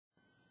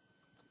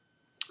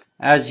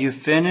As you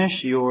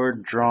finish your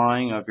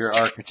drawing of your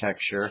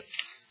architecture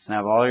and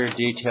have all your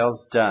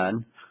details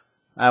done,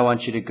 I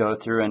want you to go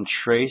through and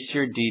trace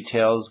your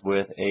details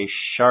with a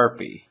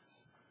Sharpie.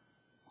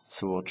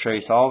 So we'll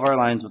trace all of our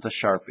lines with a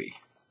Sharpie.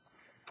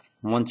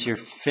 Once you're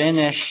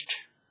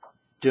finished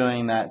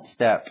doing that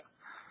step,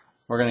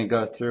 we're going to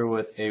go through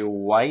with a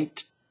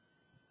white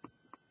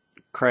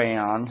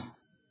crayon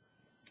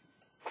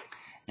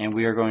and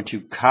we are going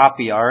to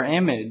copy our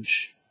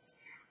image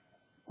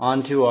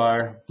onto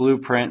our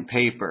blueprint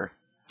paper.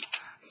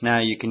 Now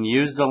you can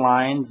use the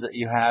lines that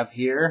you have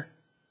here,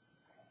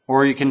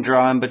 or you can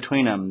draw in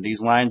between them. These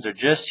lines are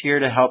just here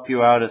to help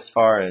you out as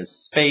far as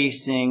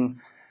spacing,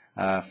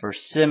 for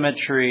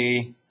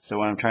symmetry. So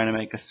when I'm trying to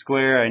make a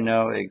square, I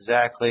know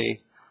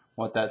exactly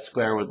what that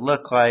square would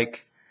look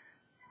like.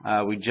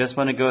 We just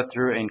want to go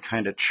through and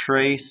kind of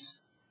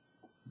trace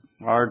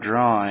our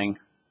drawing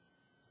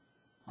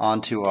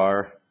onto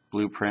our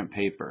blueprint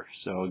paper.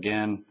 So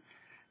again,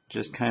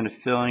 just kind of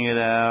filling it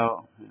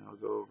out. I'll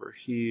go over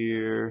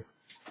here.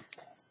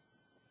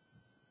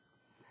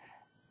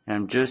 And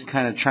I'm just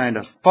kind of trying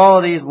to follow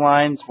these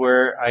lines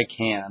where I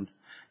can.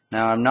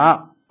 Now I'm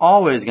not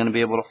always going to be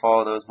able to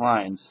follow those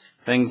lines.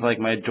 Things like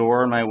my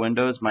door and my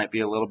windows might be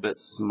a little bit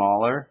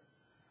smaller.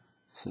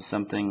 So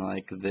something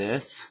like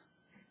this.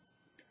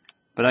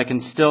 But I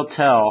can still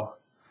tell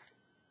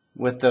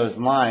with those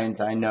lines,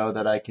 I know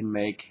that I can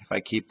make, if I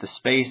keep the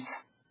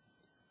space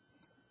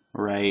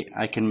right,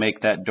 I can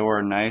make that door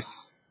a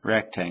nice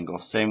rectangle.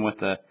 Same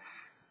with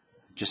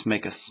just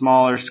make a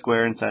smaller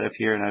square inside of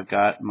here and I've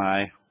got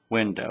my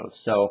window.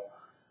 So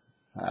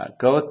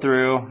go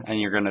through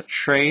and you're going to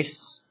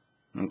trace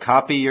and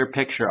copy your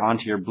picture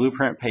onto your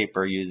blueprint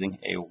paper using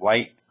a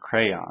white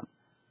crayon.